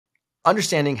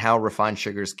Understanding how refined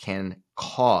sugars can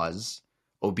cause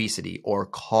obesity or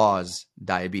cause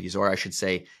diabetes, or I should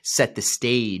say, set the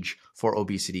stage for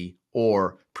obesity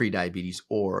or prediabetes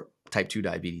or type 2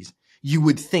 diabetes, you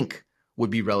would think would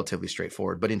be relatively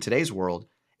straightforward. But in today's world,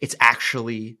 it's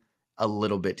actually a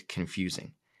little bit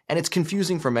confusing. And it's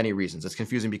confusing for many reasons. It's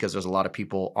confusing because there's a lot of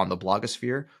people on the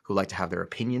blogosphere who like to have their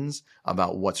opinions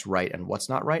about what's right and what's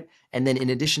not right. And then in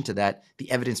addition to that, the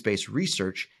evidence-based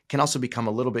research can also become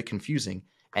a little bit confusing.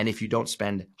 And if you don't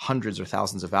spend hundreds or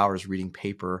thousands of hours reading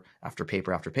paper after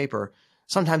paper after paper,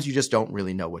 sometimes you just don't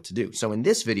really know what to do. So in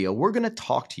this video, we're going to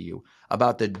talk to you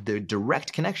about the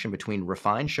direct connection between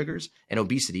refined sugars and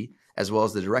obesity, as well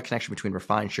as the direct connection between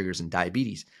refined sugars and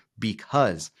diabetes,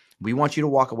 because we want you to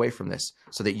walk away from this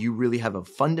so that you really have a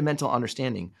fundamental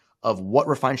understanding of what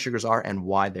refined sugars are and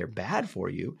why they're bad for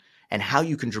you, and how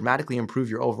you can dramatically improve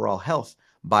your overall health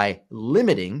by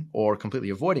limiting or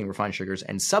completely avoiding refined sugars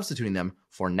and substituting them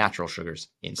for natural sugars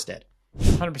instead.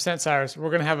 100%, Cyrus. We're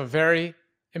going to have a very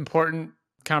important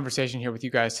conversation here with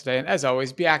you guys today. And as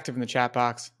always, be active in the chat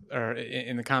box or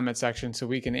in the comment section so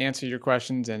we can answer your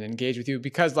questions and engage with you.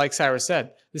 Because like Cyrus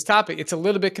said, this topic, it's a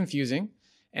little bit confusing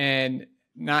and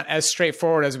not as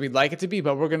straightforward as we'd like it to be,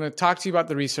 but we're going to talk to you about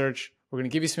the research. We're going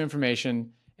to give you some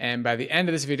information. And by the end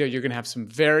of this video, you're going to have some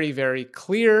very, very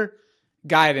clear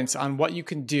guidance on what you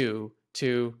can do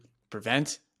to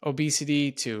prevent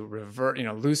obesity, to revert,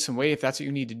 lose some weight if that's what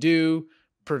you need to do,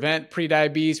 prevent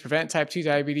prediabetes, prevent type 2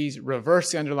 diabetes,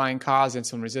 reverse the underlying cause,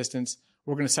 insulin resistance.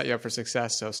 We're going to set you up for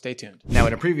success, so stay tuned. Now,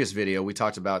 in a previous video, we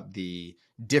talked about the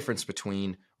difference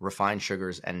between refined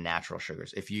sugars and natural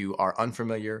sugars. If you are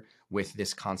unfamiliar with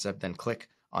this concept, then click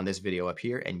on this video up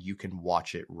here and you can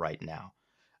watch it right now.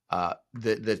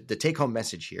 The take-home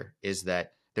message here is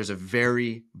that there's a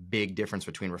very big difference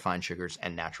between refined sugars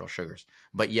and natural sugars,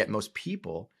 but yet most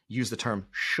people use the term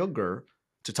sugar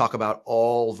to talk about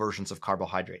all versions of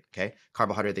carbohydrate, okay?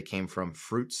 Carbohydrate that came from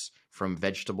fruits, from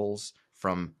vegetables,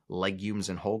 from legumes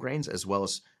and whole grains, as well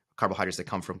as carbohydrates that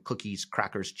come from cookies,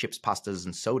 crackers, chips, pastas,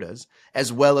 and sodas,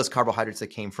 as well as carbohydrates that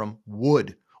came from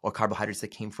wood or carbohydrates that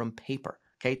came from paper,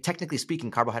 okay? Technically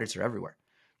speaking, carbohydrates are everywhere,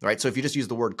 right? So if you just use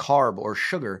the word carb or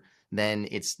sugar, then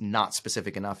it's not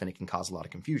specific enough and it can cause a lot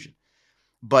of confusion.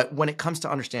 But when it comes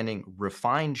to understanding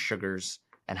refined sugars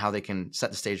and how they can set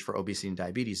the stage for obesity and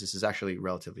diabetes, this is actually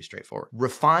relatively straightforward.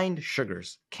 Refined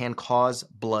sugars can cause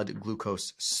blood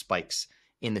glucose spikes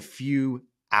in the few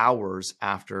hours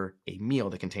after a meal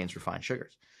that contains refined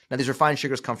sugars. Now, these refined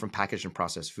sugars come from packaged and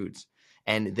processed foods,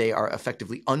 and they are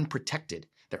effectively unprotected.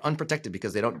 They're unprotected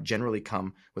because they don't generally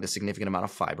come with a significant amount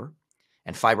of fiber,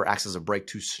 and fiber acts as a brake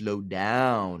to slow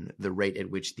down the rate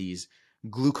at which these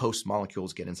glucose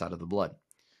molecules get inside of the blood.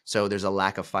 So there's a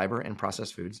lack of fiber in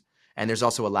processed foods, and there's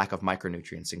also a lack of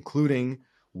micronutrients, including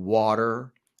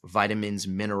water, vitamins,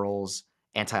 minerals,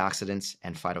 antioxidants,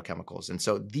 and phytochemicals. And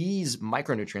so these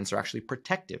micronutrients are actually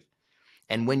protective.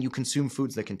 And when you consume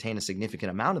foods that contain a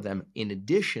significant amount of them, in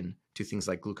addition to things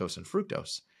like glucose and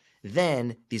fructose,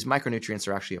 then these micronutrients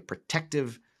are actually a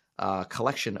protective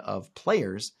collection of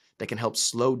players that can help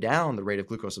slow down the rate of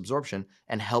glucose absorption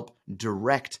and help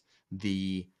direct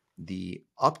the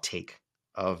uptake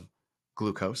of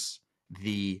glucose,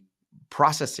 the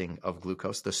processing of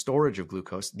glucose, the storage of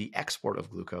glucose, the export of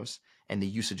glucose, and the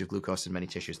usage of glucose in many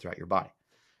tissues throughout your body.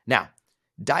 Now,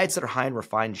 diets that are high in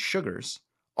refined sugars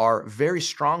are very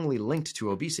strongly linked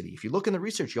to obesity. If you look in the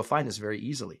research, you'll find this very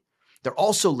easily. They're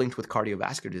also linked with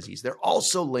cardiovascular disease. They're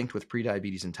also linked with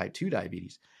prediabetes and type 2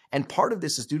 diabetes. And part of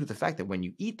this is due to the fact that when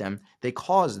you eat them, they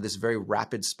cause this very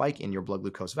rapid spike in your blood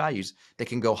glucose values that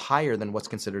can go higher than what's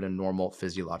considered a normal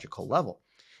physiological level.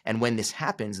 And when this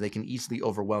happens, they can easily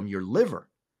overwhelm your liver.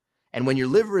 And when your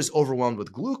liver is overwhelmed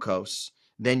with glucose,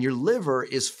 then your liver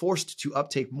is forced to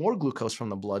uptake more glucose from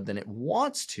the blood than it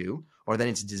wants to, or than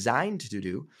it's designed to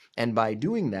do. And by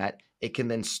doing that, it can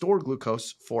then store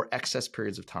glucose for excess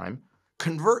periods of time,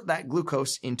 convert that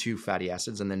glucose into fatty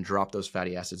acids, and then drop those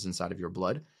fatty acids inside of your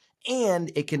blood.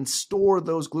 And it can store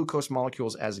those glucose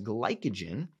molecules as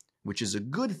glycogen, which is a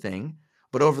good thing.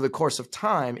 But over the course of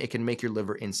time, it can make your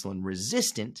liver insulin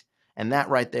resistant. And that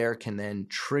right there can then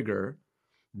trigger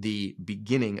the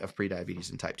beginning of prediabetes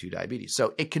and type 2 diabetes.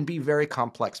 So it can be very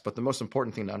complex. But the most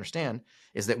important thing to understand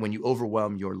is that when you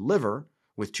overwhelm your liver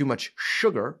with too much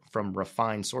sugar from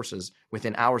refined sources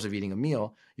within hours of eating a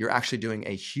meal, you're actually doing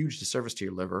a huge disservice to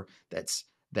your liver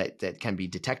that can be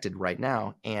detected right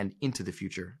now and into the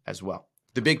future as well.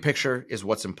 The big picture is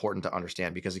what's important to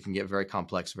understand because it can get very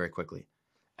complex very quickly.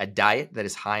 A diet that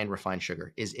is high in refined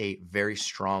sugar is a very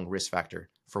strong risk factor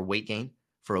for weight gain,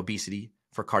 for obesity,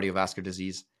 for cardiovascular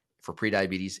disease, for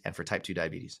prediabetes, and for type 2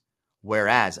 diabetes.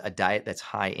 Whereas a diet that's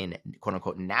high in quote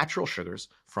unquote natural sugars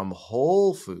from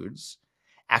whole foods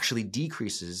actually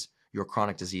decreases your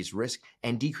chronic disease risk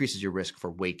and decreases your risk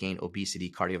for weight gain, obesity,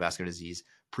 cardiovascular disease,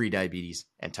 prediabetes,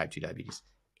 and type 2 diabetes.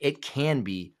 It can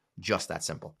be just that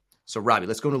simple. So Robby,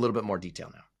 let's go into a little bit more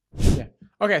detail now. Yeah.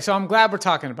 Okay, so I'm glad we're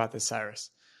talking about this,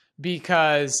 Cyrus,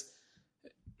 because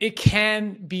it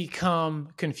can become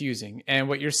confusing. And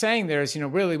what you're saying there is,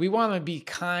 really, we want to be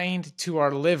kind to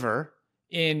our liver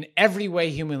in every way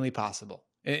humanly possible.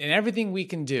 In everything we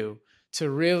can do to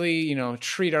really,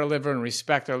 treat our liver and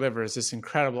respect our liver as this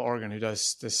incredible organ who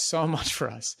does so much for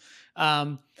us.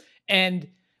 And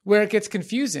where it gets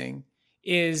confusing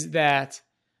is that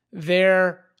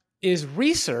there is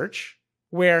research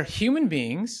where human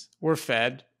beings were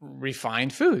fed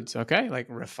refined foods, okay? Like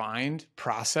refined,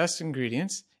 processed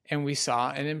ingredients, and we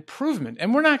saw an improvement.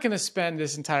 And we're not going to spend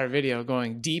this entire video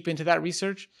going deep into that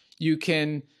research. You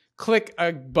can click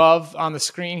above on the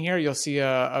screen here. You'll see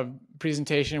a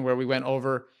presentation where we went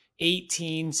over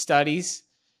 18 studies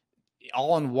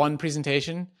all in one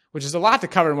presentation, which is a lot to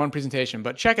cover in one presentation,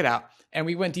 but check it out. And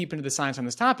we went deep into the science on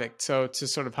this topic, so to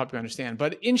sort of help you understand.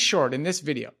 But in short, in this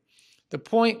video, the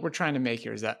point we're trying to make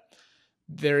here is that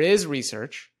there is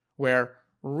research where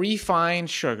refined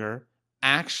sugar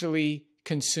actually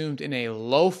consumed in a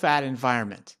low-fat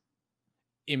environment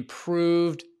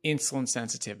improved insulin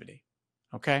sensitivity.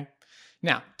 Okay?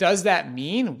 Now, does that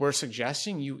mean we're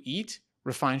suggesting you eat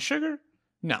refined sugar?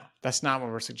 No, that's not what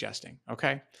we're suggesting.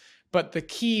 Okay? But the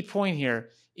key point here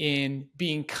in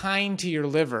being kind to your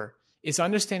liver is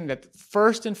understanding that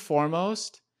first and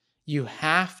foremost, you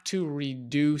have to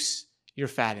reduce your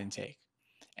fat intake.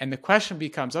 And the question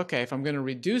becomes, okay, if I'm going to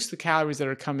reduce the calories that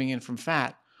are coming in from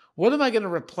fat, what am I going to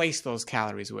replace those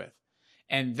calories with?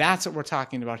 And that's what we're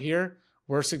talking about here.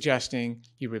 We're suggesting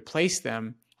you replace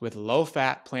them with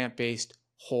low-fat, plant-based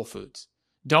whole foods.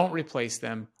 Don't replace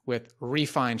them with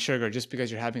refined sugar just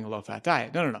because you're having a low-fat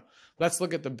diet. No. Let's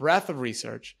look at the breadth of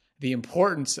research, the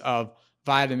importance of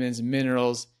vitamins,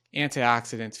 minerals,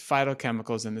 antioxidants,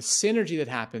 phytochemicals, and the synergy that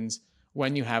happens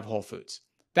when you have whole foods.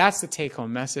 That's the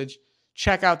take-home message.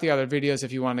 Check out the other videos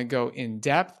if you want to go in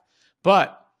depth.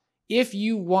 But if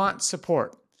you want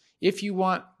support, if you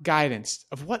want guidance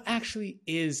of what actually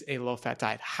is a low-fat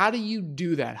diet, how do you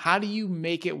do that? How do you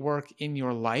make it work in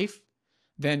your life?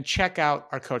 Then check out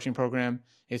our coaching program.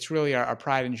 It's really our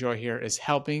pride and joy here is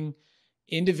helping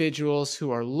individuals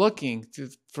who are looking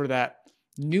for that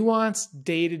nuanced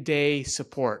day-to-day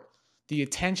support, the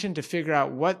attention to figure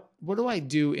out what do I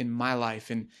do in my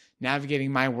life and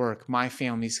navigating my work, my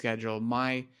family schedule,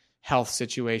 my health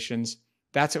situations.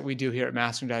 That's what we do here at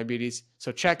Mastering Diabetes.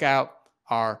 So check out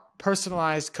our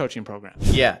personalized coaching program.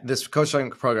 Yeah, this coaching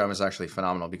program is actually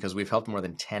phenomenal because we've helped more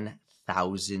than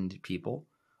 10,000 people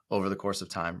over the course of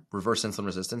time reverse insulin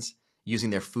resistance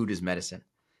using their food as medicine.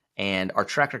 And our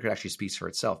track record actually speaks for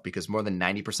itself because more than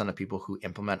 90% of people who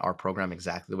implement our program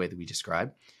exactly the way that we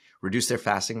describe reduce their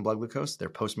fasting blood glucose, their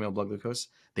post-meal blood glucose,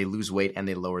 they lose weight, and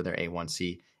they lower their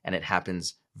A1C, and it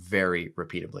happens very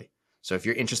repeatably. So if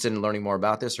you're interested in learning more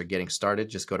about this or getting started,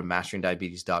 just go to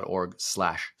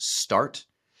masteringdiabetes.org/start.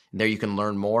 There you can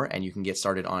learn more and you can get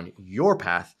started on your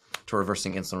path to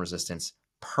reversing insulin resistance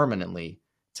permanently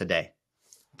today.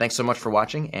 Thanks so much for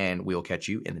watching, and we will catch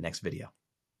you in the next video.